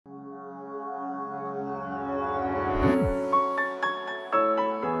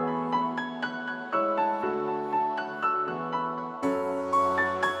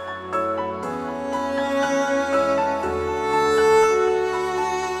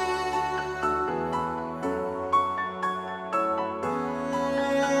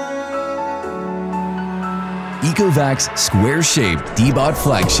Ecovacs square-shaped Deebot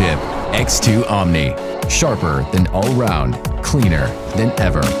flagship X2 Omni. Sharper than all-round, cleaner than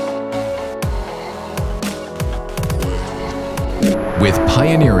ever. With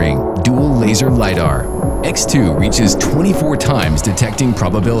pioneering dual laser LiDAR, X2 reaches 24 times detecting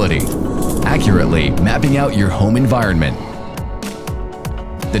probability, accurately mapping out your home environment.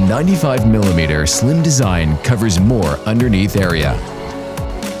 The 95mm slim design covers more underneath area.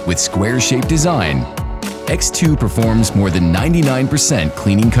 With square-shaped design, X2 performs more than 99%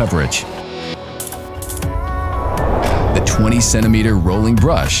 cleaning coverage. The 20cm rolling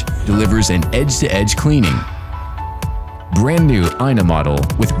brush delivers an edge-to-edge cleaning. Brand new INA model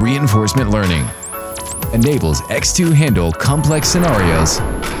with reinforcement learning enables X2 handle complex scenarios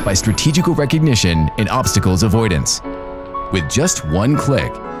by strategical recognition and obstacles avoidance. With just one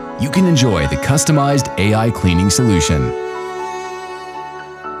click, you can enjoy the customized AI cleaning solution.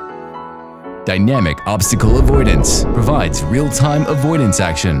 Dynamic obstacle avoidance provides real-time avoidance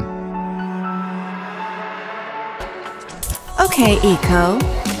action. Okay, Eco,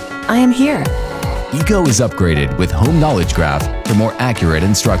 I am here. Eco is upgraded with Home Knowledge Graph for more accurate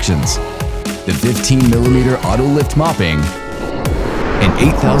instructions. The 15mm auto lift mopping and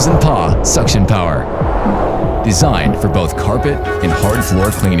 8,000 PA suction power. Designed for both carpet and hard floor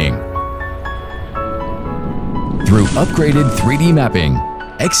cleaning. Through upgraded 3D mapping,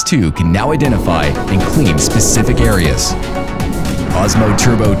 X2 can now identify and clean specific areas. Osmo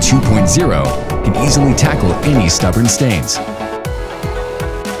Turbo 2.0 can easily tackle any stubborn stains.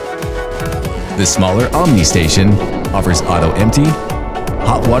 The smaller Omni station offers auto empty,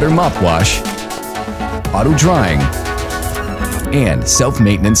 hot water mop wash, auto drying, and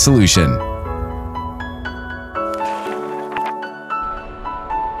self-maintenance solution.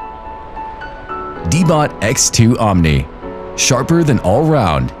 Deebot X2 Omni. Sharper than all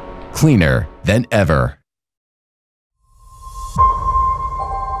round, cleaner than ever.